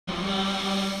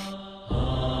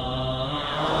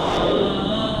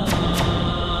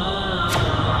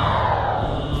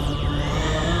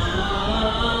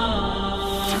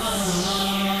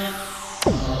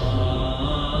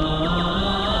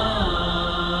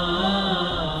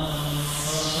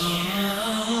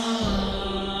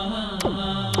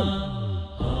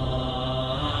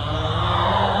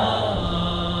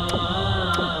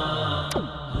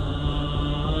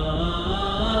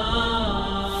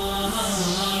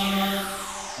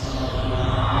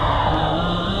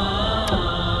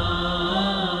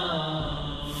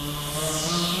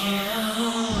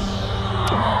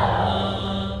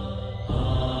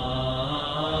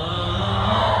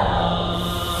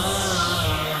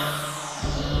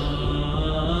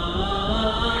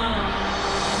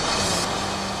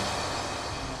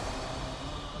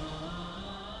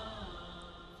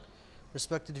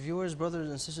Respected viewers, brothers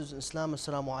and sisters in Islam,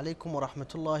 Assalamu alaikum wa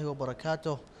rahmatullahi wa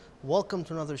barakatuh. Welcome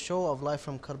to another show of Live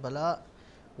from Karbala,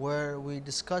 where we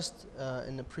discussed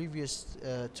in the previous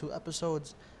two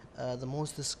episodes the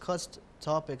most discussed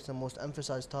topics, the most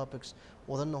emphasized topics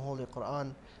within the Holy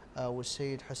Quran with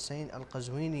Sayyid Hossein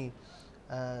Al-Qazwini.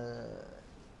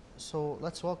 So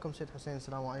let's welcome Sayyid Hussein.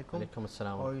 Assalamu alaikum. Alaikum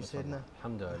assalam. How are you, Sayyidina?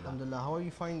 Alhamdulillah. Alhamdulillah. How are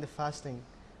you finding the fasting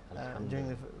during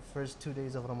the first 2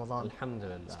 days of Ramadan?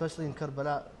 Alhamdulillah. Especially in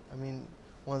Karbala, I mean,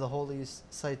 one of the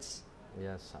holiest sites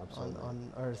Yes, absolutely.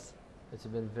 on earth. It's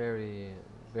been very,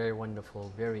 very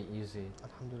wonderful, very easy.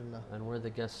 Alhamdulillah. And we're the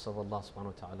guests of Allah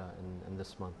subhanahu wa ta'ala in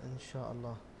this month.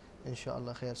 Inshallah.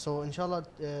 Inshallah khair. So inshallah,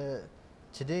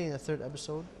 today in the third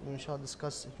episode, we inshallah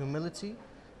discuss humility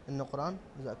in the Quran.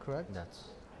 Is that correct? That's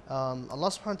Allah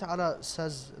subhanahu wa ta'ala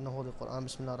says in the Holy Quran,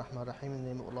 Bismillah ar-Rahman ar-Rahim, in the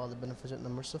name of Allah, the Beneficent and the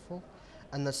Merciful.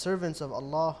 And the servants of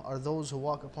Allah are those who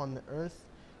walk upon the earth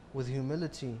with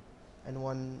humility, and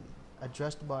when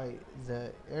addressed by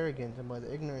the arrogant and by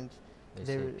the ignorant, they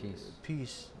say peace.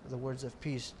 Peace, the words of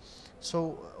peace.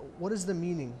 So what is the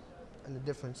meaning and the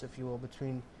difference, if you will,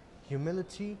 between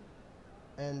humility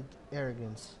and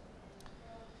arrogance?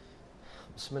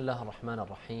 Bismillah ar-Rahman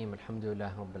ar-Rahim.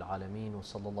 Alhamdulillah Rabbil Alameen. Wa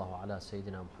sallallahu ala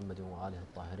Sayyidina Muhammadin wa alihi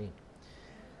al-Tahirin.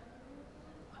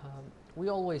 We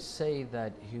always say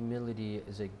that humility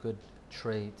is a good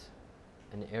trait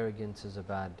and arrogance is a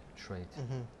bad trait.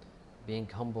 Being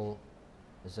humble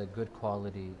is a good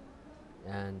quality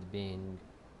and being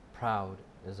proud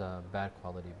is a bad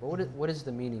quality. But what is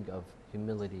the meaning of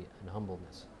humility and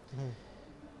humbleness?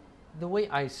 The way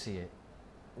I see it,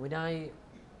 when I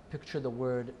picture the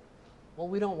word, well,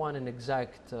 we don't want an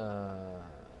exact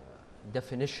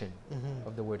definition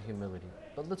of the word humility,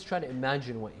 but let's try to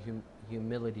imagine what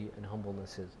humility and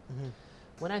humbleness is.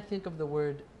 When I think of the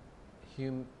word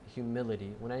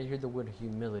humility, when I hear the word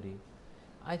humility,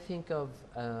 I think of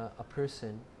a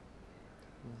person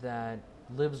that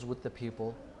lives with the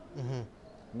people,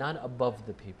 not above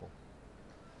the people.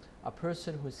 A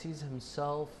person who sees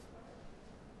himself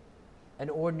an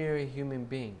ordinary human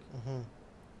being.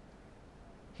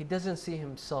 He doesn't see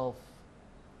himself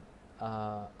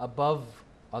above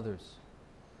others,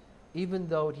 even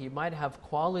though he might have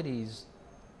qualities,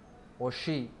 or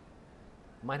she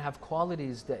might have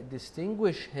qualities that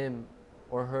distinguish him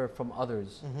or her from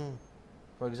others.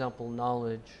 For example,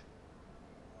 knowledge,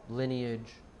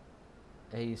 lineage,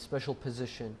 a special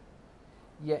position.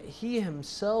 Yet he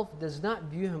himself does not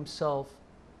view himself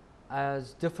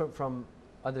as different from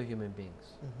other human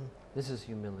beings. This is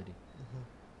humility.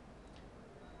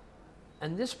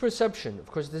 And this perception,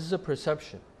 of course, this is a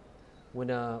perception. When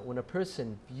a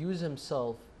person views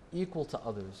himself equal to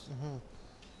others,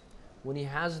 when he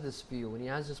has this view, when he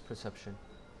has this perception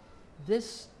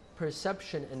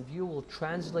and view will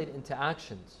translate into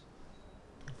actions.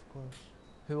 Of course.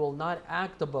 He will not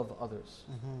act above others.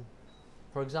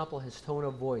 For example, his tone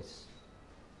of voice.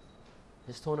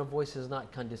 His tone of voice is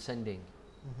not condescending.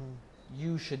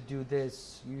 You should do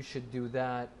this, you should do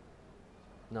that.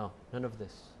 No, none of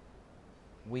this.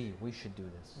 We should do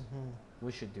this.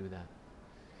 We should do that.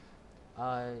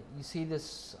 You see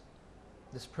this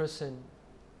person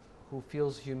who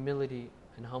feels humility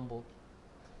and humble.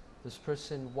 This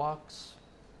person walks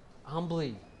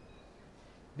humbly,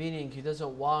 meaning he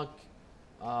doesn't walk,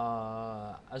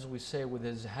 as we say, with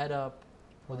his head up,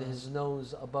 with his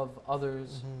nose above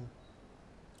others,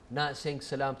 not saying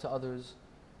salam to others.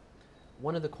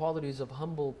 One of the qualities of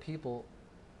humble people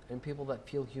and people that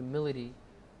feel humility,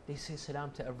 they say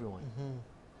salam to everyone.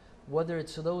 Whether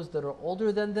it's those that are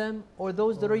older than them or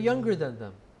those that are younger than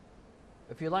them.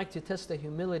 If you like to test the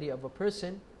humility of a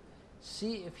person,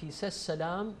 see if he says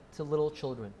salam to little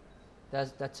children.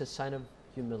 That's a sign of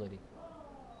humility.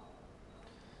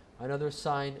 Another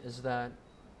sign is that,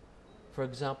 for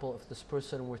example, if this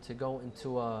person were to go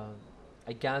into a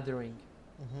gathering,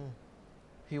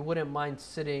 he wouldn't mind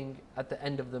sitting at the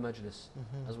end of the majlis,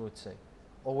 as we would say,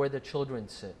 or where the children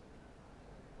sit,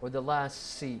 or the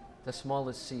last seat, the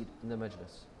smallest seat in the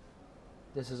majlis.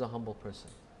 This is a humble person.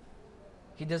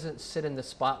 He doesn't sit in the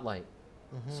spotlight,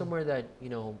 somewhere that,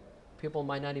 people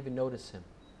might not even notice him.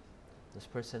 This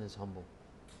person is humble.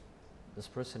 This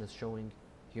person is showing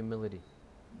humility.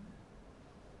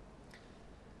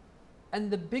 And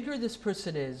the bigger this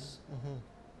person is,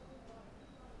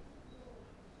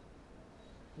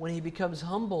 when he becomes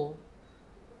humble,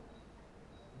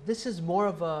 this is more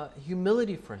of a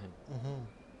humility for him.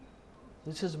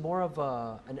 This is more of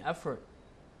an effort.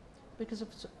 Because if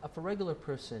a regular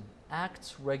person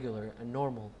acts regular and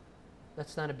normal,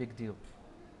 that's not a big deal.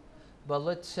 But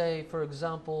let's say, for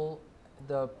example,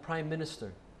 the prime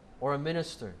minister or a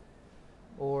minister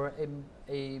or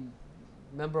a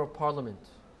member of parliament,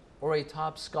 or a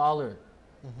top scholar,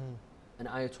 an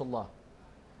ayatollah,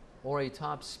 or a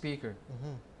top speaker,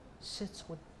 sits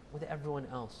with everyone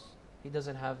else. He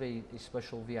doesn't have a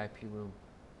special VIP room.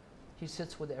 He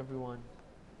sits with everyone.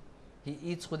 He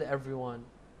eats with everyone.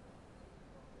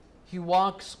 He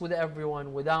walks with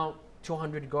everyone without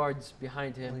 200 guards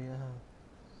behind him. Oh,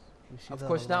 yeah. Of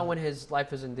course, not when his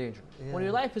life is in danger. When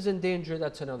your life is in danger,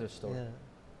 that's another story. Yeah.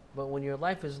 But when your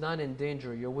life is not in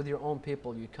danger, you're with your own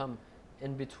people, you come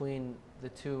in between the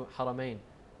two haramain,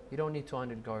 you don't need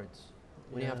 200 guards.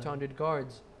 When you have 200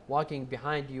 guards walking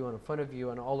behind you and in front of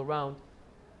you and all around,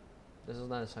 this is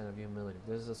not a sign of humility.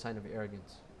 This is a sign of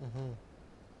arrogance.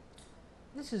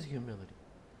 This is humility.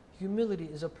 Humility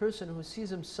is a person who sees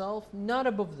himself not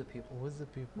above the people. With the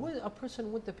people. A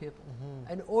person with the people.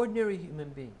 An ordinary human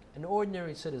being, an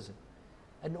ordinary citizen,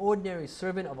 an ordinary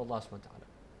servant of Allah subhanahu wa ta'ala.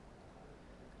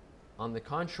 On the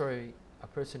contrary, a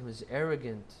person who is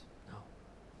arrogant, no,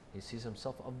 he sees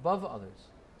himself above others.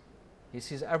 He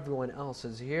sees everyone else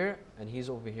is here and he's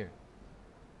over here.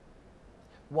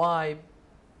 Why?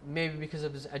 Maybe because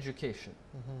of his education.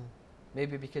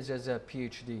 Maybe because he has a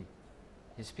PhD.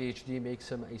 His PhD makes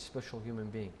him a special human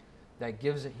being. That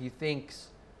gives, he thinks,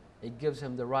 it gives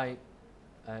him the right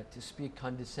to speak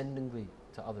condescendingly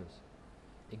to others.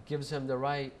 It gives him the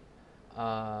right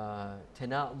to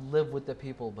not live with the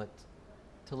people, but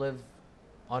to live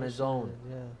on his own,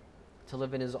 to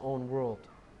live in his own world.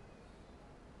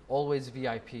 Always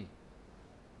VIP.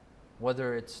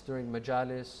 Whether it's during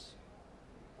majalis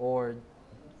or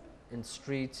in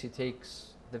streets, he takes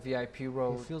the VIP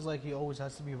road. He feels like he always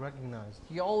has to be recognized.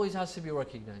 He always has to be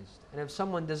recognized. And if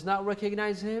someone does not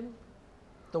recognize him,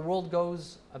 the world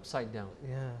goes upside down.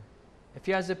 If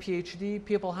he has a PhD,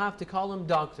 people have to call him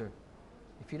doctor.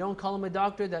 If you don't call him a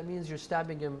doctor, that means you're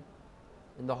stabbing him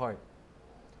in the heart.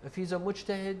 If he's a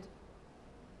mujtahid,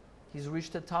 he's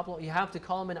reached the top level, you have to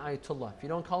call him an ayatollah. If you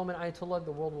don't call him an ayatollah,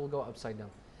 the world will go upside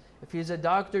down. If he's a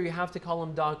doctor, you have to call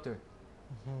him doctor.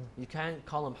 You can't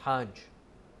call him hajj.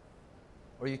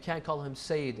 Or you can't call him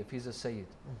Sayyid if he's a Sayyid.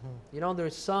 You know,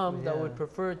 there's some that would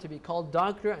prefer to be called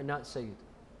doctor and not Sayyid.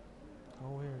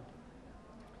 Oh, weird.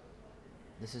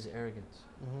 This is arrogance.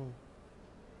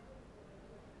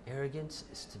 Arrogance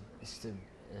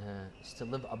is to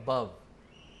live above.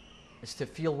 It's to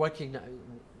feel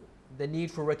the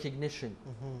need for recognition,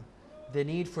 the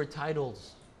need for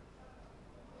titles,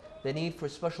 the need for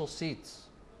special seats.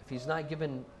 If he's not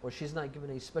given or she's not given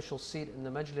a special seat in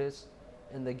the majlis,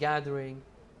 in the gathering,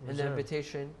 in the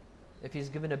invitation, if he's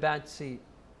given a bad seat,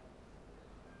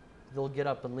 they'll get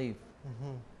up and leave.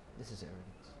 This is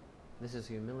arrogance. This is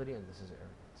humility and this is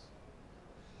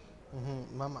arrogance.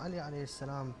 Imam Ali alayhi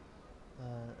salam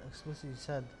explicitly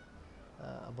said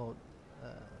about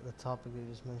the topic that you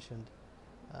just mentioned,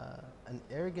 an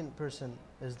arrogant person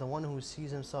is the one who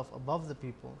sees himself above the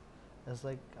people, as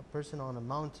like a person on a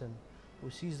mountain who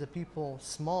sees the people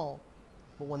small,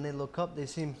 but when they look up they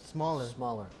seem smaller.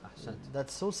 Ahsant.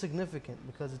 That's so significant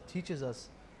because it teaches us,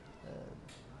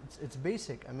 it's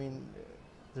basic. I mean,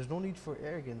 there's no need for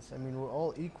arrogance. I mean, we're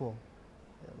all equal.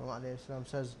 Imam alayhi salam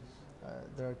says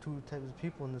there are two types of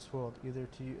people in this world, either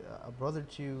to you, a brother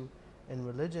to you in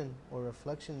religion or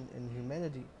reflection in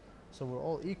humanity. So we're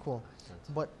all equal.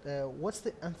 But what's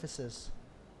the emphasis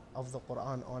of the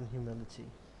Quran on humility?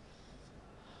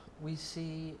 We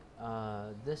see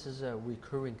this is a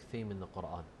recurring theme in the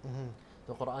Quran.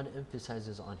 The Quran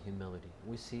emphasizes on humility.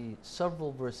 We see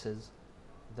several verses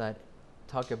that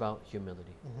talk about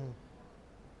humility.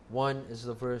 One is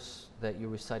the verse that you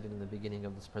recited in the beginning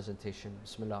of this presentation,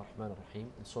 Bismillah ar-Rahman ar-Rahim,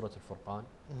 in Surah Al-Furqan.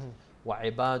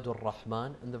 وَعِبَادُ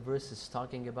الرَّحْمَنِ, and the verse is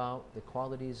talking about the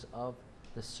qualities of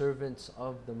the servants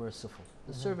of the merciful,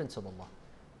 the servants of Allah.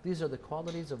 These are the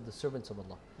qualities of the servants of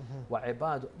Allah.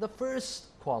 وَعِبَادُ, the first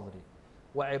quality,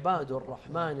 وَعِبَادُ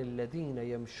الرَّحْمَنِ الَّذِينَ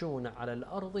يَمْشُونَ عَلَى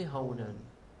الْأَرْضِ هَوْنًا.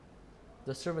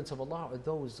 The servants of Allah are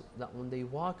those that when they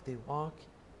walk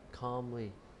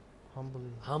calmly,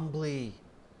 humbly,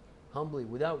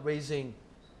 without raising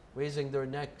their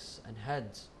necks and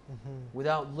heads,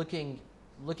 without looking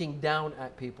down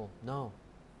at people. No,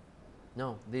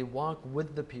 they walk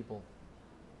with the people.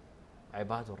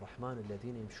 عباد الرحمن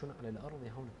الذين يمشون على الأرض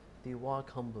هونا. They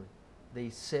walk humbly, they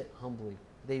sit humbly,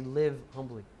 they live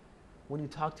humbly. When you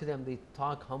talk to them, they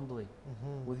talk humbly,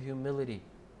 with humility.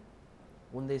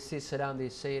 When they say sit down, they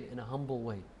say it in a humble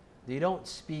way. They don't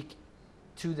speak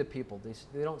to the people.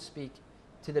 They don't speak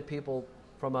to the people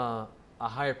from a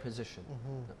higher position.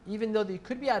 Even though they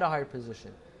could be at a higher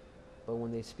position. But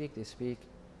when they speak the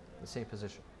same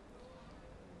position.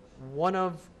 One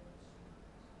of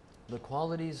the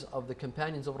qualities of the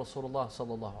companions of Rasulullah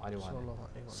sallallahu alaihi wasallam. Sallallahu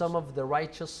alayhi wa Some sallam. of the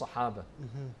righteous Sahaba.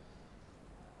 Mhm.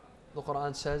 The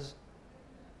Quran says,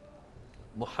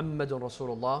 محمد رسول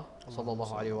الله صلى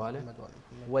الله عليه وآله Muhammad wa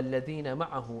alihi. والذين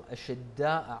معه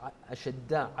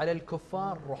أشداء على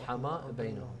الكفار رحماء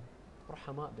بينهم.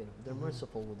 رحماء بينهم. They're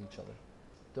merciful with each other.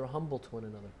 They're humble to one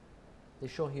another. They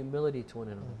show humility to one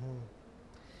another.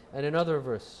 And another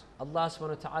verse, Allah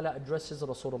subhanahu wa ta'ala addresses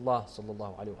Rasulullah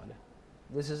sallallahu alayhi wa sallam.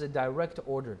 This is a direct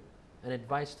order and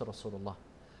advice to Rasulullah.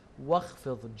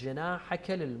 وَاخْفِضْ جَنَاحَكَ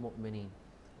لِلْمُؤْمِنِينَ.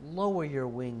 Lower your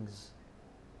wings.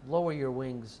 Lower your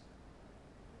wings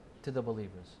to the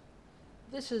believers.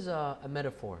 This is a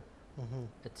metaphor.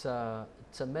 It's a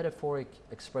metaphoric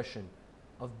expression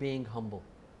of being humble.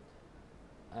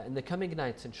 In the coming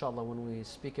nights, inshallah, when we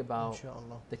speak about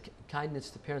Inshallah. the kindness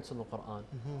to parents in the Quran,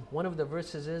 one of the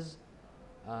verses is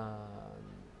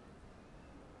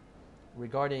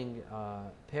regarding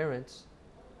parents.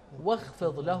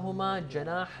 وَاخْفِضْ لَهُمَا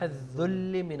جَنَاحَ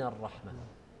الذُّلِّ مِنَ الرَّحْمَةِ.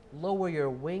 Lower your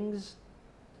wings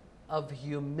of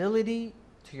humility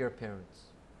to your parents.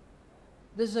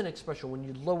 This is an expression. When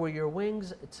you lower your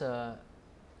wings, it's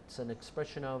an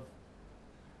expression of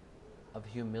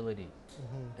humility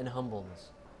and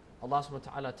humbleness. Allah subhanahu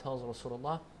wa ta'ala tells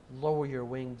Rasulullah, lower your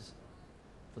wings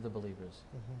for the believers.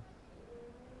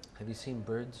 Have you seen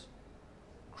birds,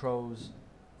 crows,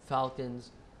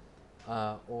 falcons,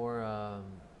 or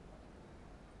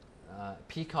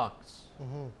peacocks?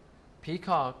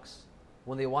 Peacocks,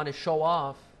 when they want to show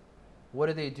off, what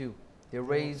do? They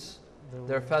raise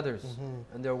their feathers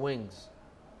and their wings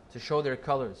to show their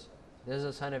colors. This is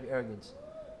a sign of arrogance.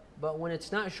 But when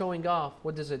it's not showing off,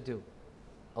 what does it do?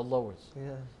 It lowers.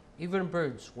 Yeah. Even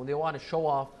birds, when they want to show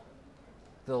off,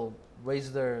 they'll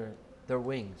raise their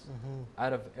wings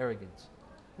out of arrogance.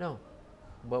 No.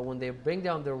 But when they bring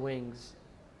down their wings,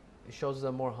 it shows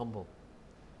them more humble.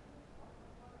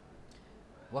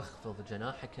 وَاخْفِضْ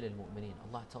جَنَاحَكَ لِلْمُؤْمِنِينَ.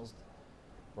 Allah tells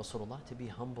Rasulullah to be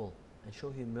humble and show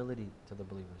humility to the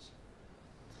believers.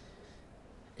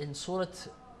 In Surah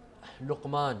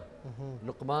Luqman,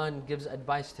 Luqman gives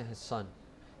advice to his son.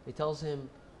 He tells him,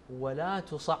 وَلَا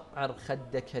تُصَعَّرْ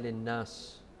خَدَّكَ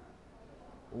لِلنَّاسِ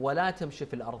وَلَا تَمْشِ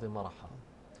فِي الْأَرْضِ مَرَحًا.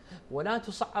 وَلَا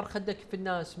تُصَعَّرْ خَدَّكَ فِي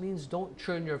النَّاسِ means don't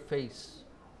turn your face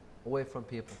away from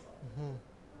people.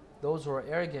 Those who are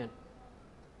arrogant,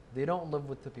 they don't live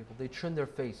with the people. They turn their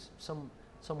face.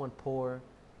 Someone poor,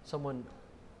 someone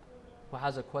who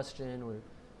has a question,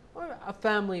 or a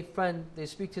family friend, they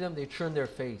speak to them, they turn their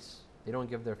face. They don't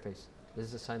give their face. This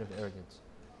is a sign of arrogance.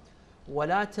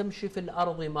 وَلَا تَمْشِ فِي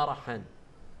الْأَرْضِ مَرَحًا.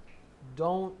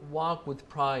 Don't walk with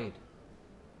pride.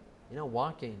 You know,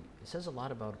 walking, it says a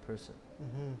lot about a person.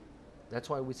 That's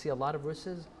why we see a lot of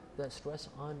verses that stress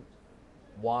on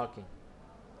walking.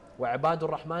 وَعِبَادُ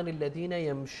الرَّحْمَنِ الَّذِينَ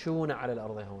يَمْشُونَ عَلَى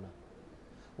الْأَرْضِ هَوْنًا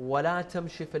وَلَا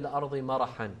تَمْشِ فِي الْأَرْضِ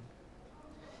مَرَحًا.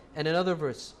 And another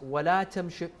verse, وَلَا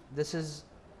تَمْشِ, this is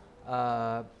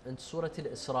in Surah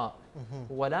Al-Isra.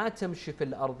 وَلَا تَمْشِ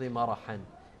فِي الْأَرْضِ مَرَحًا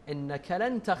إِنَّكَ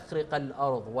لَن تَخْرِقَ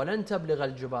الْأَرْض وَلَن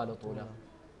تَبْلِغَ الْجِبَالَ طُولًا.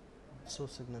 So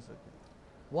significant.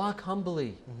 Walk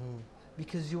humbly,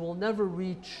 because you will never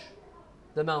reach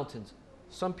the mountains.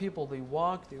 Some people, they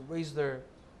walk, they raise their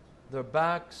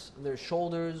backs, their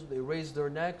shoulders, they raise their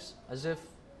necks as if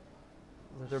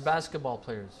they're basketball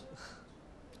players.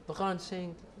 The Quran is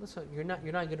saying, listen, you're not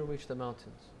going to reach the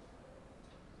mountains.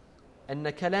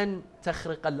 أنك لن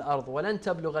تخرق الأرض ولن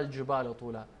تبلغ الجبال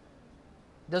طولا.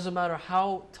 Doesn't matter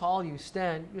how tall you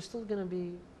stand, you're still going to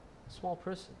be a small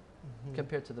person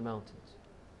compared to the mountains.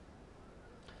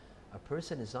 A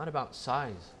person is not about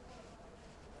size.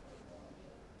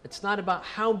 It's not about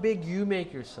how big you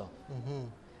make yourself.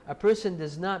 A person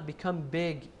does not become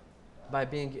big by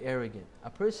being arrogant.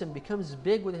 A person becomes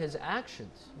big with his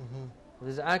actions. With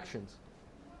his actions.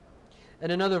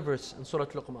 And another verse in Surah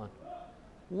Luqman.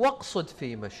 وَاقْصُدْ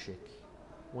فِي مَشِّكَ.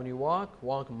 When you walk,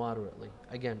 walk moderately.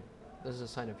 Again, this is a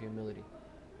sign of humility.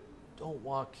 Don't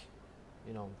walk,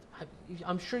 you know.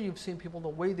 I'm sure you've seen people, the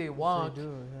way they walk. They do,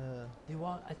 yeah. They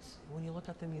walk, when you look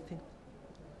at them, you think,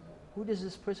 who does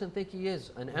this person think he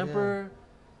is? An emperor,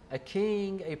 a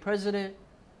king, a president?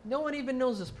 No one even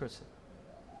knows this person.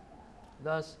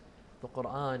 Thus, the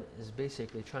Quran is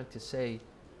basically trying to say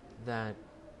that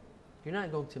you're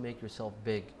not going to make yourself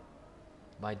big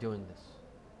by doing this.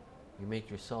 You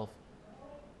make yourself,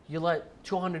 you let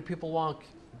 200 people walk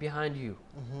behind you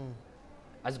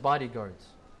as bodyguards.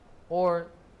 Or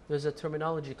there's a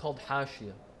terminology called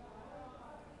hashia.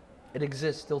 It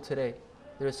exists still today.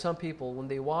 There are some people, when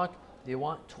they walk, they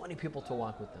want 20 people to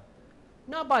walk with them.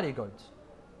 Not bodyguards.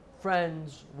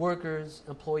 Friends, workers,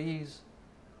 employees.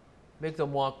 Make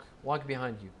them walk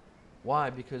behind you. Why?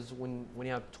 Because when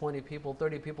you have 20 people,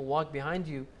 30 people walk behind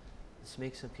you, this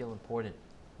makes him feel important.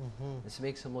 This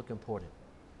makes him look important.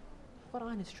 The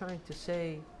Quran is trying to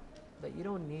say that you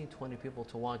don't need 20 people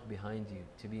to walk behind you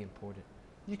to be important.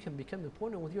 You can become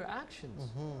important with your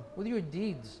actions, with your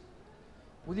deeds,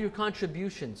 with your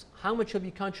contributions. How much have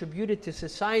you contributed to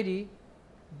society?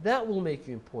 That will make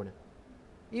you important.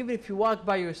 Even if you walk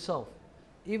by yourself,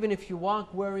 even if you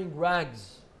walk wearing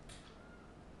rags,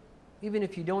 even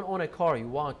if you don't own a car, you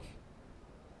walk,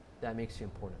 that makes you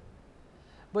important.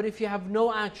 But if you have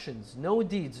no actions, no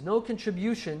deeds, no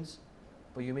contributions,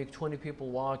 but you make 20 people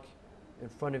walk in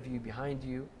front of you, behind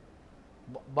you,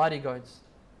 bodyguards,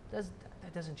 that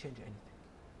doesn't change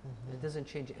anything. It doesn't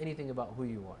change anything about who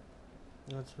you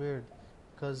are. That's weird,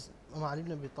 because Imam Ali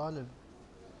ibn Abi Talib,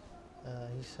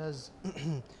 he says,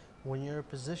 when you're in a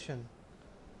position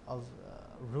of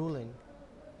ruling,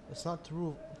 it's not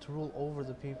to rule over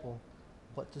the people,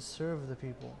 but to serve the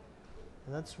people.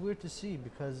 And that's weird to see,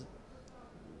 because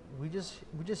we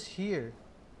just hear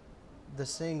the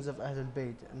sayings of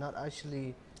Ahlulbayt and not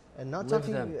actually, and not Live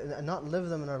talking, them. and not live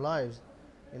them in our lives.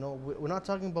 You know, we're not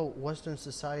talking about Western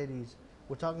societies.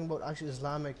 We're talking about actually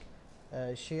Islamic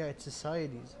Shiite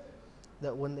societies,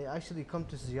 that when they actually come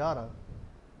to ziyarah,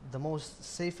 the most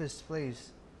safest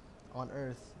place on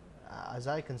earth, as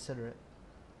I consider it,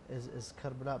 is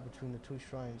Karbala, between the two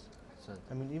shrines.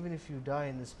 I mean, even if you die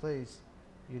in this place,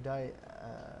 you die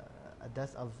a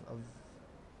death of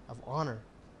honor,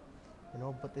 you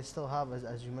know. But they still have,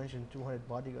 as you mentioned, 200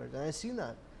 bodyguards, and I've seen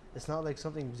that. It's not like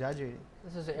something exaggerating.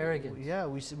 This is arrogance. Yeah,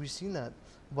 we've seen that.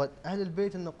 But Ahlul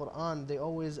Bayt in the Quran, they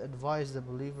always advise the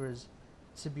believers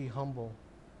to be humble.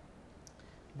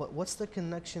 But what's the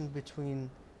connection between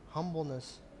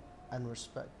humbleness and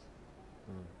respect?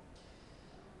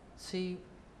 See,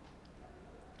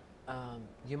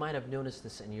 you might have noticed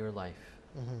this in your life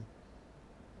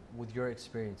with your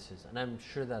experiences, and I'm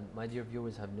sure that my dear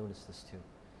viewers have noticed this too.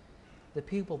 The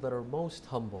people that are most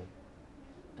humble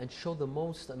and show the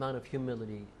most amount of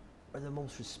humility are the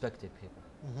most respected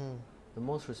people. The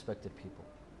most respected people.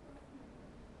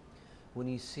 When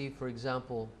you see, for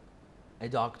example, a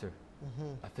doctor,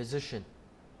 a physician,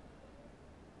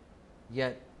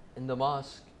 yet in the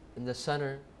mosque, in the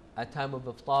center, at time of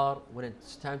iftar, when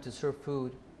it's time to serve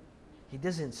food, he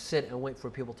doesn't sit and wait for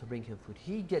people to bring him food.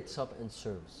 He gets up and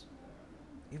serves.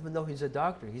 Even though he's a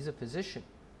doctor, he's a physician.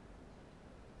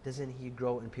 Doesn't he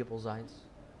grow in people's eyes?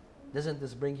 Doesn't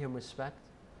this bring him respect?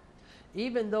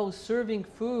 Even though serving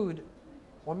food,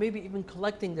 or maybe even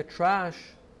collecting the trash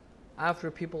after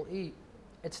people eat,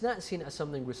 it's not seen as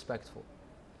something respectful.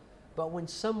 But when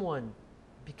someone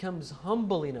becomes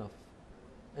humble enough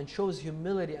and shows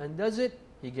humility and does it,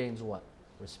 he gains what?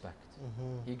 Respect.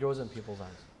 He grows in people's eyes.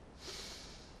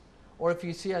 Or if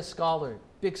you see a scholar,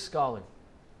 big scholar,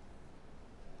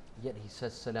 yet he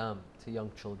says salam to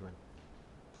young children,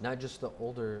 not just the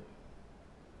older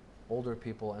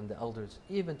people and the elders,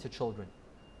 even to children,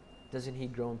 doesn't he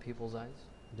grow in people's eyes?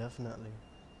 Definitely.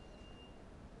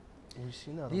 We've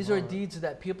seen that. These are deeds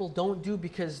that people don't do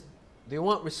because they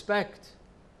want respect.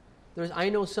 I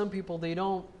know some people, they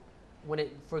don't,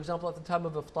 for example, at the time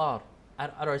of iftar,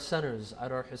 at our centers,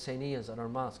 at our Husseinias, at our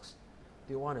mosques,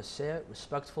 they want to sit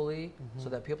respectfully so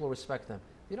that people respect them.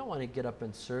 They don't want to get up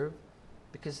and serve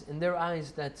because in their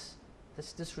eyes that's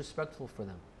disrespectful for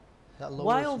them.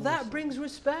 While that brings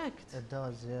respect. It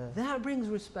does, yeah. That brings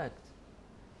respect.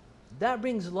 That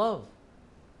brings love.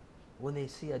 When they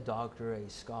see a doctor, a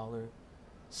scholar,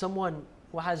 someone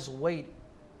who has weight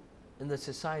in the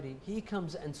society, he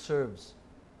comes and serves.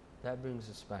 That brings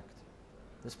respect.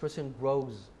 This person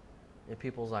grows in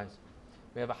people's eyes.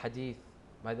 We have a hadith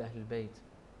by the Ahlulbayt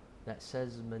that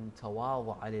says, "Man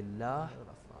tawadha'a lillah,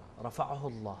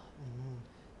 rafa'ahu Allah."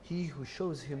 He who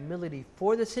shows humility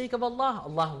for the sake of Allah,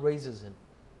 Allah raises him.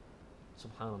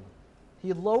 Subhanallah.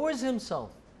 He lowers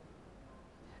himself.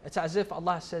 It's as if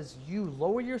Allah says, you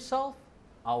lower yourself,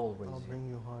 I will raise you. I'll bring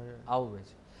you higher. I will raise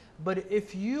you. But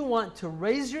if you want to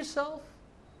raise yourself,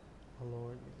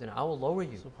 then I will lower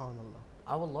you. Subhanallah.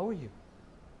 I will lower you.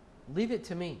 Leave it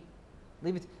to me.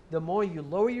 Leave it. The more you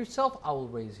lower yourself, I will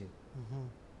raise you.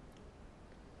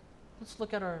 Let's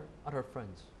look at our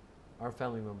friends, our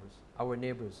family members, our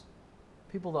neighbors,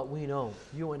 people that we know,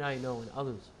 you and I know, and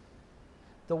others.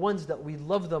 The ones that we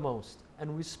love the most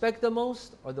and respect the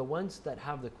most are the ones that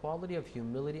have the quality of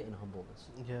humility and humbleness.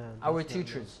 Yeah, our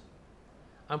teachers.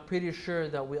 I'm pretty sure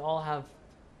that we all have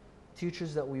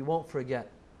teachers that we won't forget,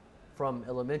 from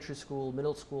elementary school,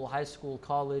 middle school, high school,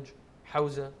 college,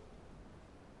 hawza.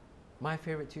 My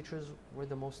favorite teachers were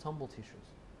the most humble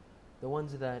teachers. The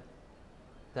ones that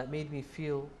made me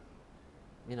feel,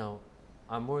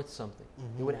 I'm worth something.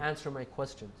 They would answer my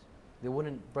questions. They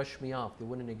wouldn't brush me off. They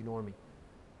wouldn't ignore me.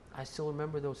 I still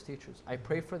remember those teachers. I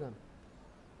pray for them.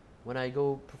 When I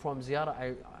go perform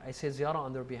ziyarah, I say ziyarah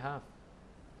on their behalf,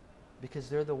 because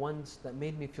they're the ones that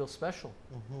made me feel special.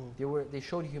 They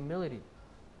showed humility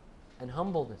and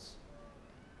humbleness.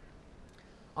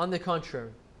 On the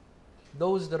contrary,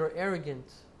 those that are arrogant,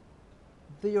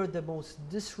 they are the most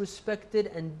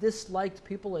disrespected and disliked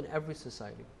people in every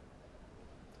society.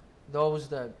 Those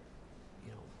that,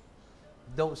 you know,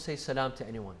 don't say salam to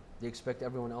anyone. They expect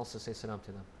everyone else to say salam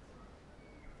to them.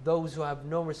 Those who have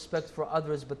no respect for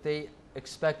others, but they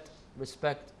expect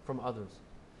respect from others.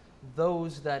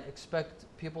 Those that expect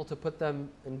people to put them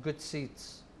in good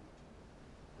seats,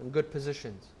 in good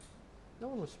positions. No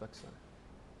one respects them.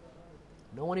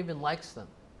 No one even likes them.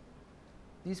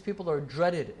 These people are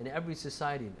dreaded in every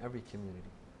society, in every community.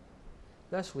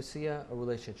 Thus, we see a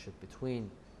relationship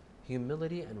between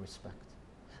humility and respect.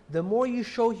 The more you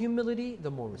show humility,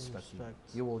 the more respect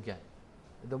you will get.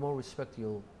 The more respect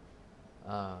you'll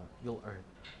earn.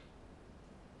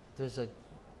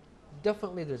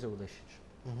 Definitely there's a relationship.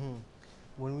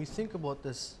 When we think about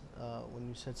this, when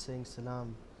you said saying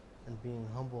salam and being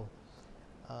humble,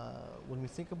 when we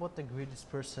think about the greatest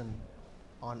person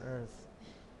on earth,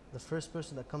 the first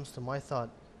person that comes to my thought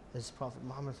is Prophet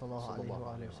Muhammad sallallahu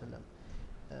alaihi wasallam.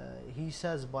 He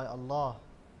says, by Allah,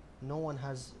 no one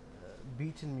has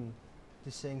beaten me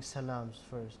to saying salams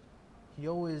first. He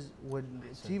always would,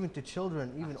 even to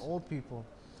children, even old people,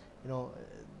 you know,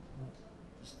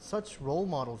 such role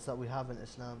models that we have in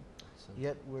Islam.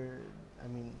 Yet we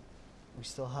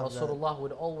still have Rasulullah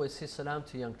would always say salam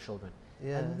to young children.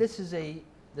 Yeah. And this is a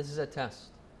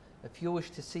test. If you wish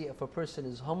to see if a person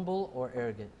is humble or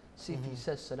arrogant, see if he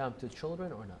says salam to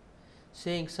children or not.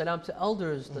 Saying salam to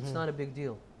elders, that's not a big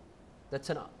deal. That's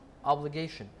an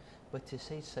obligation. But to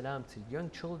say salam to young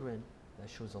children, that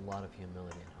shows a lot of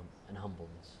humility and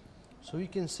humbleness. So we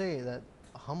can say that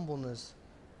humbleness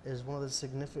is one of the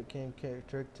significant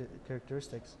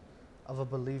characteristics of a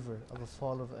believer, of a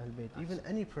follower of Ahlulbayt, even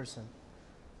any person.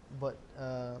 But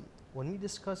when we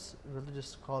discuss religious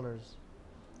scholars,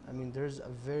 there's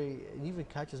a it even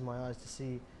catches my eyes to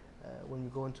see when we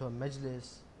go into a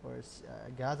majlis or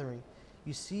a gathering,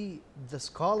 you see the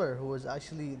scholar who is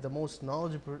actually the most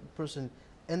knowledgeable person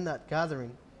in that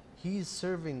gathering, he's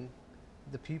serving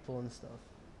the people and stuff.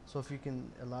 So if you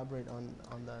can elaborate on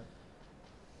that.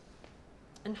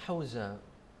 In Hawza,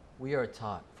 we are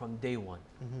taught from day one,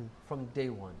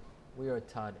 we are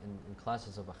taught in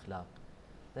classes of akhlaq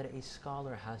that a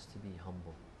scholar has to be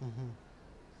humble.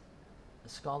 A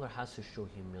scholar has to show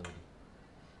humility.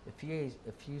 If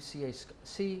you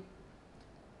see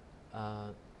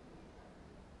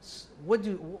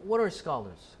what are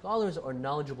scholars? Scholars are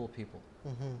knowledgeable people.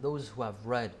 Those who have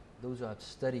read, those who have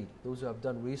studied, those who have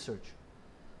done research,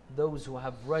 those who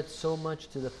have read so much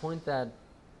to the point that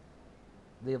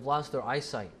they have lost their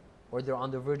eyesight, or they're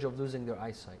on the verge of losing their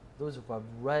eyesight. Those who have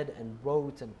read and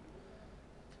wrote, and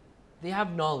they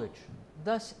have knowledge.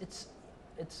 Thus, it's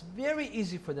very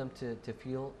easy for them to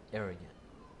feel arrogant.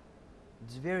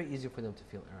 It's very easy for them to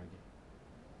feel arrogant.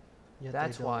 Yet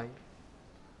that's why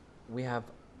we have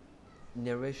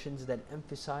narrations that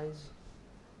emphasize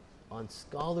on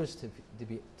scholars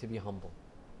to be humble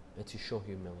and to show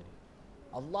humility.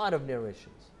 A lot of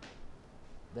narrations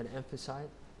that emphasize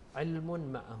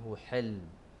ilmun ma'ahu hilm,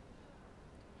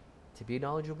 to be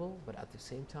knowledgeable, but at the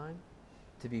same time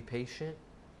to be patient,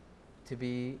 to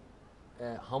be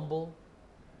humble,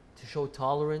 to show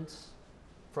tolerance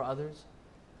for others.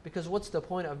 Because what's the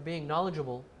point of being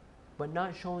knowledgeable but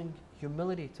not showing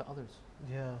humility to others?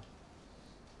 Yeah.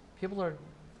 People are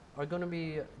going to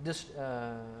be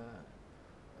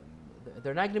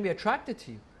they're not going to be attracted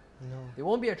to you. No. They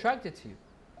won't be attracted to you.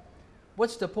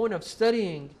 What's the point of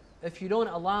studying if you don't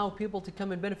allow people to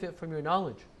come and benefit from your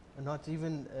knowledge? And not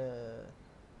even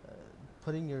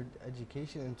putting your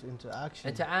education into action.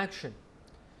 Into action.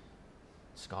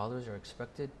 Scholars are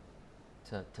expected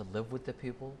to live with the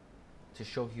people, to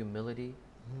show humility,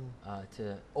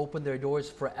 to open their doors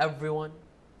for everyone,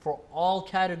 for all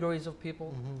categories of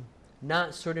people,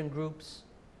 not certain groups,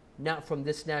 not from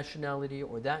this nationality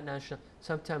or that nationality.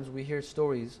 Sometimes we hear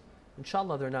stories,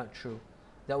 inshallah they're not true,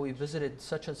 that we visited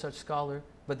such and such scholar,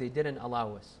 but they didn't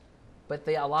allow us. But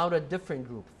they allowed a different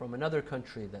group from another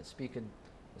country that speak a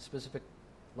specific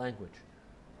language.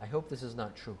 I hope this is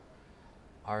not true.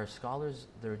 Our scholars,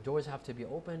 their doors have to be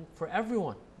open for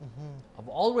everyone, of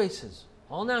all races,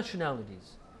 all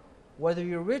nationalities, whether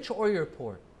you're rich or you're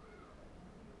poor.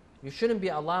 You shouldn't be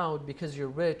allowed because you're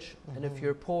rich, and if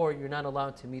you're poor, you're not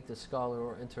allowed to meet the scholar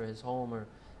or enter his home or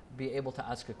be able to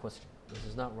ask a question. This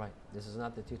is not right. This is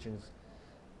not the teachings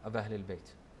of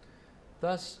Ahlulbayt.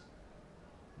 Thus,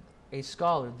 a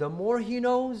scholar, the more he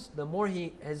knows, the more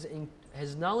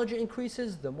his knowledge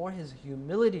increases, the more his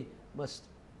humility must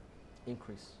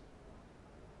increase.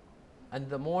 And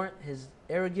the more his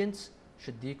arrogance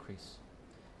should decrease.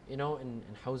 You know, in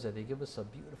Hawza, they give us a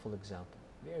beautiful example,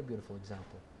 very beautiful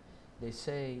example. They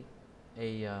say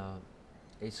a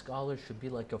scholar should be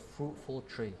like a fruitful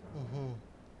tree.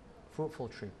 Fruitful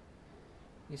tree.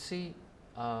 You see,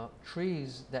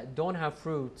 trees that don't have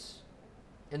fruits,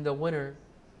 in the winter,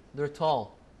 they're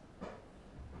tall.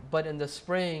 But in the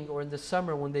spring or in the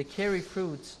summer, when they carry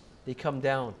fruits, they come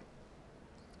down.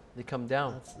 They come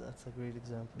down. That's a great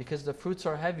example. Because the fruits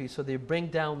are heavy, so they bring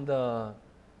down the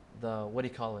what do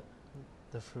you call it?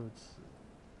 The fruits.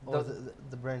 Or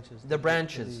the branches. The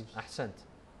branches. Ahsant.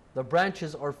 The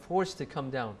branches are forced to come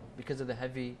down because of the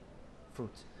heavy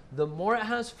fruit. The more it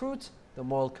has fruit, the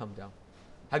more it'll come down.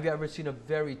 Have you ever seen a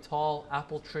very tall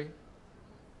apple tree?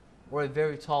 Or a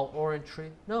very tall orange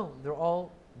tree? No, they're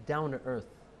all down to earth.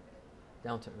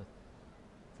 Down to earth.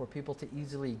 For people to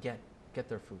easily get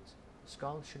their fruits.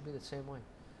 Scholars should be the same way.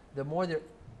 The more their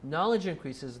knowledge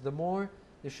increases, the more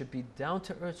they should be down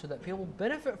to earth so that people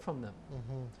benefit from them.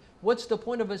 What's the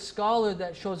point of a scholar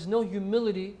that shows no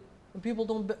humility and people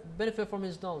don't benefit from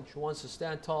his knowledge? Who wants to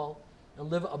stand tall and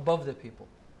live above the people?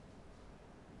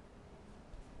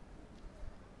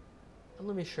 And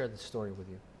let me share this story with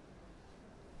you.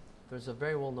 There's a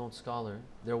very well-known scholar.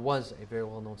 There was a very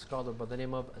well-known scholar by the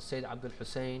name of Sayyid Abdul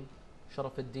Hussein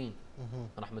Sharaf al-Din,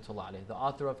 rahmatullah alayh, the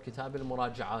author of Kitab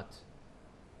al-Muraja'at.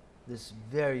 This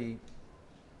very,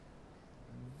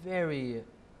 very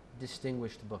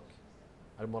distinguished book,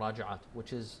 al-Muraja'at,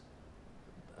 which is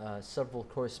several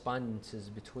correspondences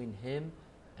between him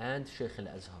and Shaykh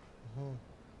al-Azhar.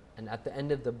 And at the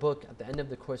end of the book, at the end of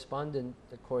the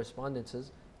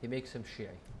correspondences, he makes him Shi'i.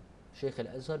 Shaykh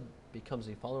al-Azhar becomes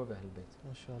a follower of Ahlulbayt.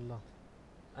 MashaAllah.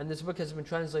 And this book has been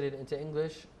translated into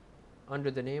English under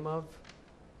the name of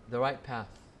The Right Path.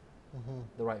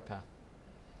 The Right Path.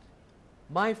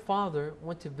 My father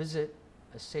went to visit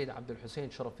Sayyid Abdul Hussein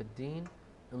Sharaf al-Din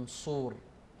in Sur,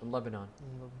 in Lebanon.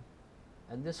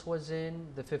 And this was in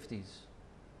the 50s,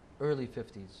 early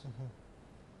 50s.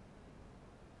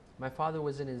 My father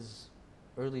was in his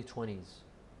early 20s.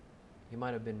 He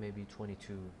might have been maybe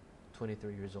 22,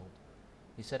 23 years old.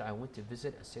 He said, I went to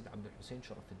visit Sayyid Abdul Hussein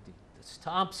Sharaf al-Din, this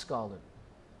top scholar,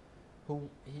 who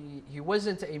he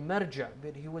wasn't a marja',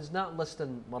 but he was not less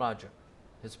than maraja'.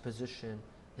 His position,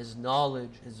 his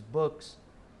knowledge, his books.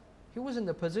 He was in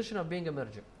the position of being a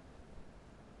marja'.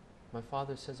 My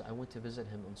father says, I went to visit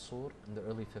him in Sur in the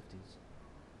early 50s.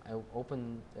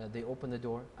 They opened the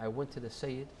door. I went to the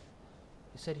Sayyid.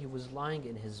 He said he was lying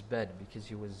in his bed because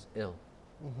he was ill.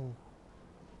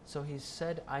 So he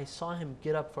said, I saw him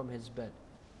get up from his bed.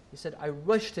 He said, I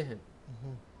rushed to him.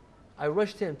 I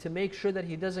rushed to him to make sure that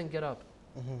he doesn't get up.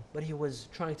 But he was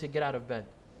trying to get out of bed.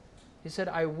 He said,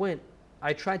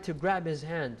 I tried to grab his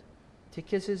hand, to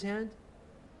kiss his hand.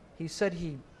 He said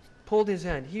he pulled his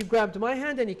hand. He grabbed my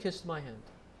hand and he kissed my hand.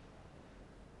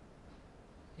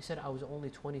 He said, I was only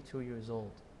 22 years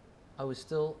old. I was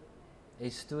still a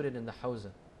student in the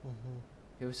Hawza.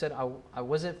 He said, I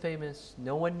wasn't famous.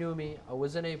 No one knew me. I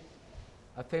wasn't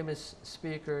a famous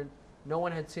speaker. No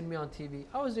one had seen me on TV.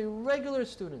 I was a regular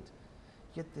student.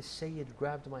 Yet the Sayyid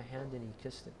grabbed my hand and he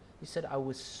kissed it. He said, I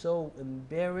was so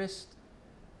embarrassed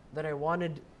that I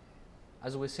wanted,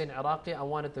 as we say in Iraqi, I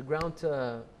wanted the ground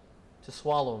to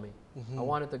swallow me. I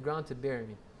wanted the ground to bury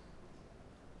me.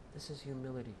 This is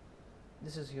humility.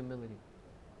 This is humility.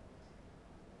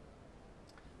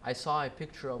 I saw a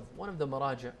picture of one of the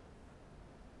maraja'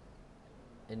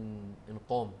 in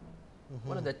Qom.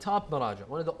 One of the top maraja',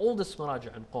 one of the oldest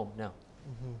maraja' in Qom now.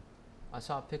 I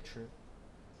saw a picture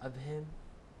of him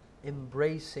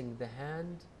embracing the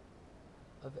hand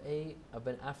of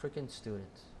an African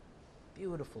student.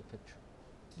 Beautiful picture.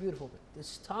 Beautiful picture.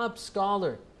 This top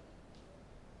scholar,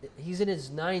 he's in his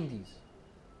 90s.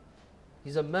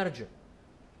 He's a marja'.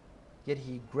 Yet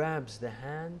he grabs the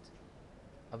hand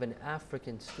of an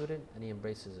African student and he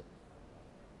embraces it.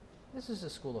 This is the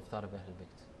school of thought of Ahlulbayt.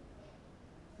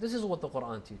 This is what the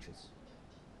Quran teaches.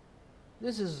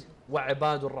 This is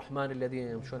وَعِبَادُ الرَّحْمَنِ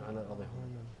الَّذِينَ يَمْشُونَ عَلَى الْأَرْضِ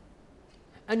هَوْنًا.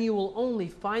 And you will only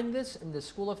find this in the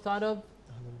school of thought of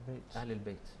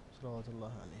Ahlulbayt.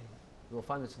 You will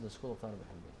find this in the school of thought of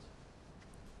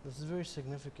Ahlulbayt. This is very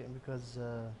significant because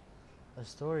a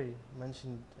story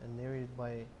mentioned and narrated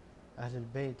by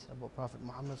Ahlulbayt about Prophet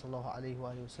Muhammad sallallahu alaihi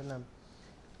wasallam,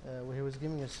 where he was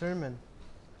giving a sermon,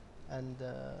 and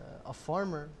a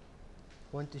farmer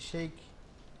went to shake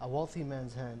a wealthy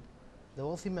man's hand, The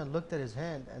wealthy man looked at his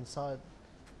hand and saw it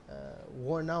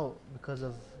worn out because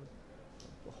of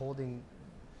holding,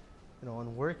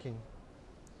 and working.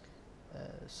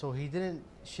 So he didn't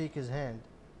shake his hand.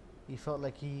 He felt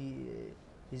like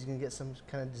he's gonna get some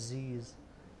kind of disease,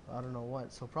 I don't know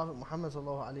what. So Prophet Muhammad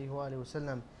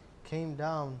ﷺ came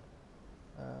down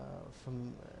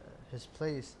from his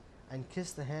place and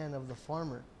kissed the hand of the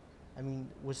farmer. I mean,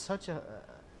 with such a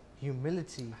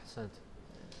humility. Ahsant.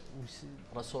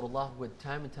 Rasulullah would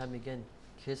time and time again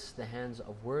kiss the hands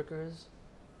of workers,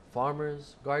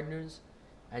 farmers, gardeners,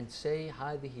 and say,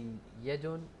 هذه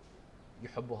يد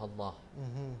يحبها الله.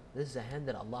 This is a hand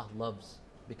that Allah loves,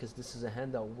 because this is a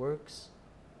hand that works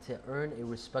to earn a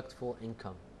respectful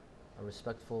income, a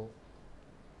respectful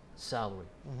salary.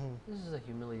 This is the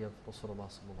humility of Rasulullah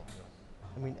sallallahu alaihi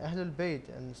wasallam. I mean,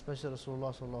 Ahlulbayt, and especially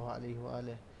Rasulullah sallallahu alaihi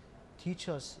wasallam, teach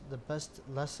us the best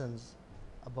lessons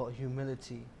about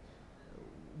humility.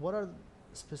 What are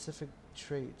specific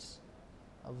traits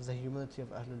of the humility of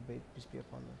Ahlulbayt, peace be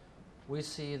upon them? We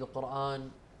see the Quran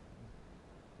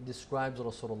describes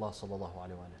Rasulullah sallallahu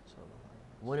alaihi wasallam.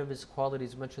 One of his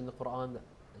qualities mentioned in the Quran, it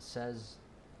says,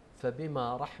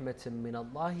 فَبِمَا رَحْمَةٍ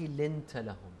مِّنَ اللَّهِ لِنْتَ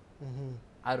لَهُمْ.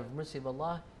 Out of mercy of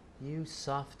Allah, you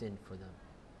softened for them.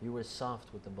 You were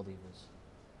soft with the believers.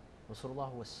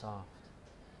 Rasulullah was soft.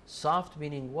 Soft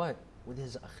meaning what? With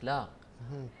his akhlaq.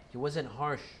 He wasn't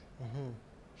harsh.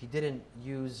 He didn't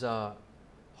use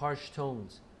harsh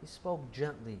tones. He spoke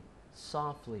gently,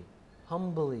 softly,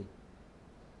 humbly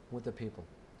with the people.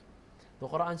 The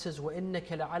Quran says, وَإِنَّكَ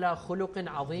لَعَلَىٰ خُلُقٍ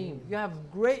عَظِيمٍ. You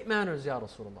have great manners, Ya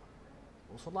Rasulullah.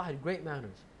 Rasulullah had great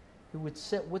manners. He would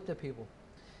sit with the people.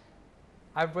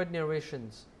 I've read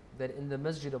narrations that in the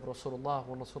masjid of Rasulullah,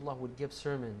 when Rasulullah would give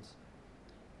sermons,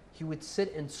 he would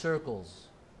sit in circles.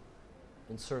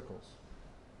 In circles.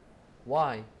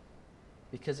 Why?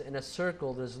 Because in a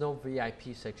circle, there's no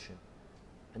VIP section.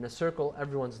 In a circle,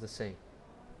 everyone's the same.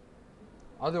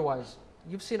 Otherwise,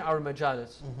 you've seen our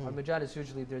majalis. Our majalis,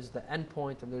 usually there's the end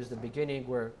point and there's the beginning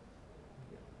where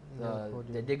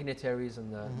the dignitaries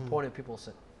and the important people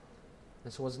sit.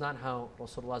 This was not how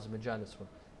Rasulullah's majalis were.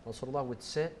 Rasulullah would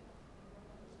sit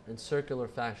in circular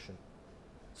fashion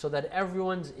so that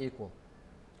everyone's equal.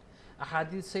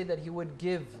 Ahadith say that he would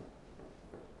give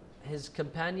his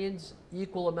companions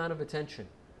equal amount of attention.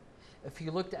 If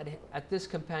he looked at this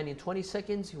companion 20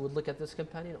 seconds, he would look at this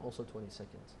companion also 20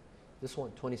 seconds. This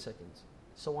one 20 seconds.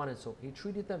 So on and so. He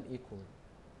treated them equally.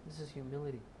 This is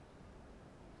humility.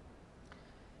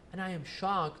 And I am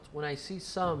shocked when I see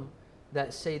some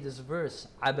that say this verse,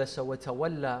 عَبَسَ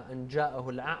وَتَوَلَّى أَنْ جَاءَهُ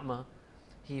الْأَعْمَى.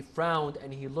 He frowned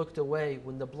and he looked away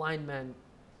when the blind man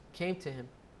came to him.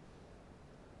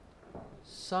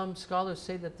 Some scholars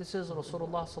say that this is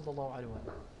Rasulullah sallallahu alaihi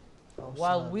wasallam.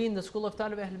 While we in the school of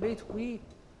Talib Ahlulbayt,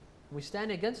 we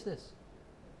stand against this.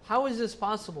 How is this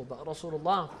possible that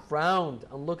Rasulullah frowned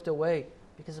and looked away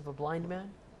because of a blind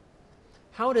man?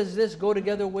 How does this go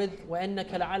together with وَإِنَّكَ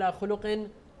لَعَلَىٰ خُلُقٍ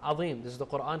عَظِيمٍ? Does the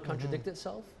Quran contradict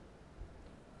itself?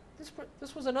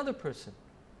 This was another person.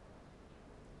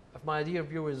 If my dear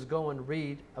viewers go and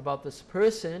read about this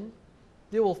person,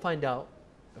 they will find out,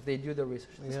 if they do their research,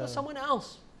 this was someone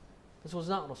else. This was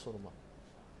not Rasulullah.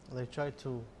 They tried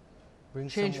to bring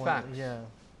change facts.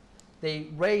 They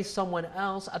raised someone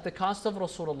else at the cost of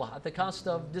Rasulullah, at the cost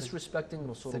of disrespecting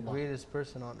Rasulullah. The greatest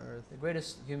person on earth. The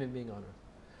greatest human being on earth.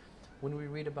 When we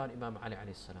read about Imam Ali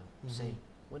alayhi salam, saying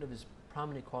one of his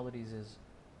prominent qualities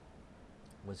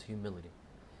was humility.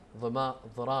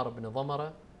 Dharar ibn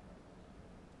Dhamara,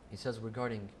 he says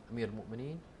regarding Amir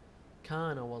al-Mu'mineen,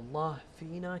 كَانَ وَاللَّهِ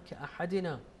فِينَا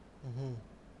كَأَحَدِنَا.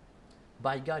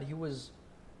 By God, he was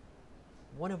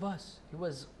one of us. He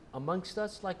was amongst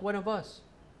us like one of us.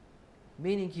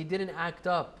 Meaning he didn't act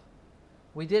up.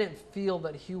 We didn't feel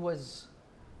that he was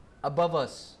above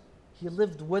us. He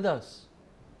lived with us.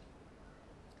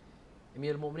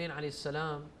 Amir al-Mu'mineen alayhi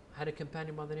salam had a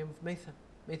companion by the name of Maytham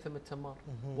al-Tammar,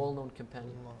 well-known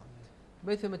companion.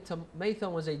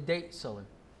 Maytham was a date seller.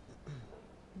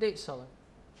 Date seller.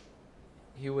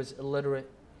 He was illiterate.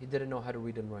 He didn't know how to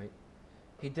read and write.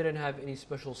 He didn't have any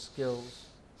special skills.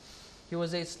 He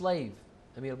was a slave.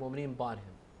 Amir al-Mu'mineen bought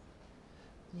him.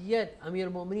 Yet Amir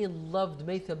al-Mu'mineen loved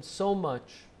Maytham so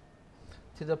much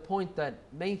to the point that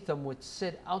Maytham would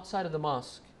sit outside of the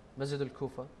mosque, Masjid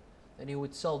al-Kufa, and he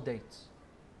would sell dates.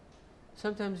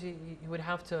 Sometimes he would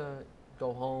have to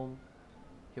go home.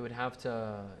 He would have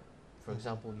to, for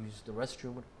example, use the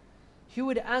restroom. He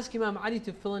would ask Imam Ali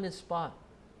to fill in his spot.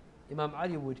 Imam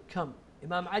Ali would come.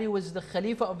 Imam Ali was the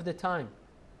Khalifa of the time,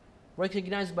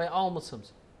 recognized by all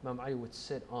Muslims. Imam Ali would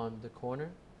sit on the corner.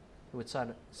 He would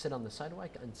sit on the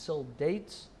sidewalk and sell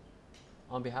dates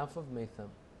on behalf of Maytham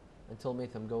until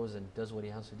Maytham goes and does what he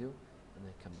has to do and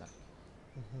then come back.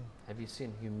 Have you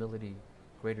seen humility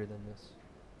greater than this?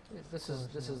 This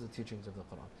is the teachings of the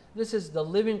Quran. This is the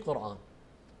living Quran.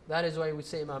 That is why we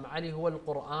say Imam Ali huwa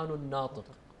al-Qur'an al-Natiq,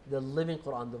 the living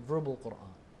Quran, the verbal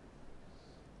Quran.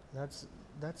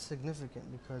 That's significant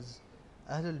because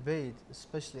Ahlulbayt,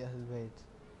 especially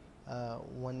Ahlulbayt,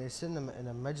 when they sit in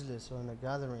a majlis or in a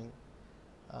gathering,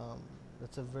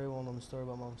 that's a very well-known story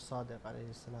about Imam Sadiq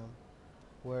alayhi salam,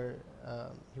 where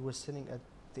he was sitting at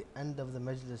the end of the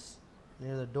majlis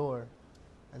near the door,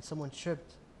 and someone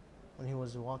tripped when he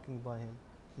was walking by him,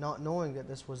 not knowing that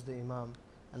this was the Imam.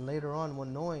 And later on,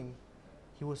 when knowing,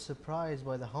 he was surprised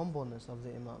by the humbleness of the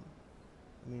Imam.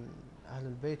 I mean,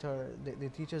 Ahlul Bayt they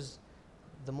teach us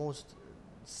the most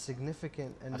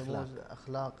significant and the most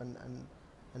akhlaq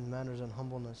and manners and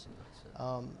humbleness.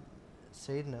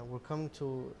 Sayyidina, we're coming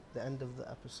to the end of the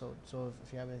episode, so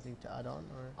if you have anything to add on,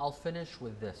 or I'll finish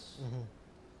with this.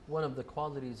 One of the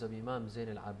qualities of Imam Zayn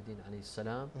al-Abidin alayhi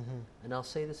salam, and I'll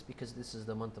say this because this is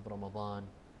the month of Ramadan,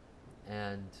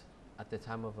 and at the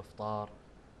time of iftar,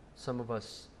 some of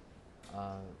us,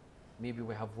 maybe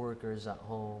we have workers at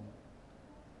home,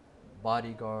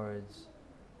 bodyguards,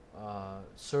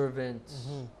 servants,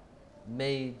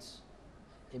 maids.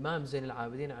 Imam Zayn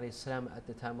al-Abidin alayhi salam, at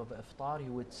the time of iftar,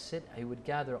 he would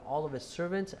gather all of his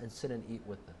servants and sit and eat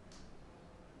with them.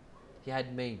 He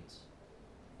had maids,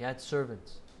 he had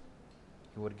servants.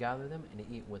 He would gather them and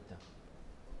eat with them.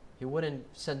 He wouldn't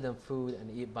send them food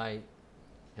and eat by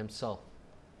himself.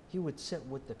 He would sit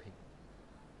with the people.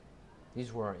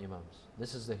 These were our Imams.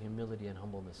 This is the humility and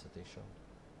humbleness that they showed.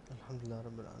 Alhamdulillah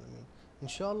Rabbil Alameen.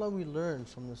 Inshallah, we learn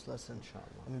from this lesson.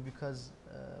 Inshallah. I mean, because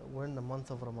we're in the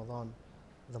month of Ramadan,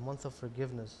 the month of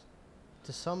forgiveness.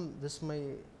 To some, this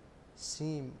may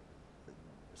seem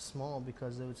small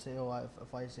because they would say, oh,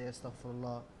 if I say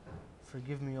astaghfirullah,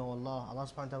 forgive me, oh Allah, Allah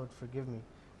subhanahu wa ta'ala would forgive me.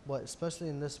 But especially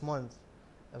in this month,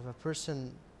 if a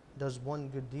person does one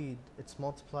good deed, it's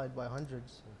multiplied by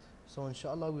hundreds. So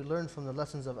inshallah, we learn from the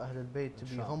lessons of Ahlul Bayt to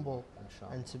be humble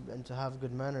and to have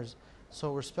good manners.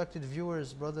 So respected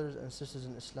viewers, brothers and sisters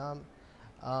in Islam,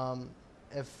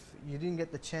 if you didn't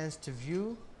get the chance to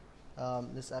view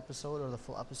this episode or the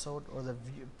full episode or the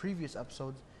previous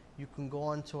episodes, you can go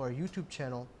on to our YouTube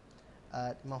channel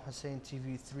at Imam Hussein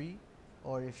TV 3,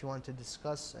 or if you want to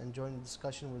discuss and join the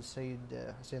discussion with Sayyid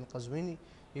Hossein Al-Qazwini,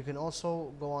 you can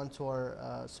also go on to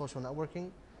our social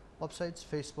networking websites,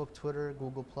 Facebook, Twitter,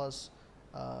 Google+,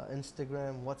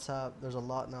 Instagram, WhatsApp. There's a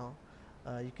lot now.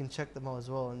 You can check them out as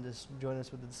well and just join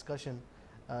us with the discussion.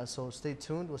 So stay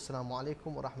tuned. Wassalamu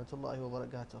alaikum wa rahmatullahi wa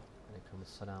barakatuh. Alaikum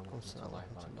assalam wa rahmatullahi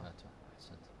wa barakatuh.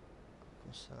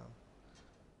 Assalam.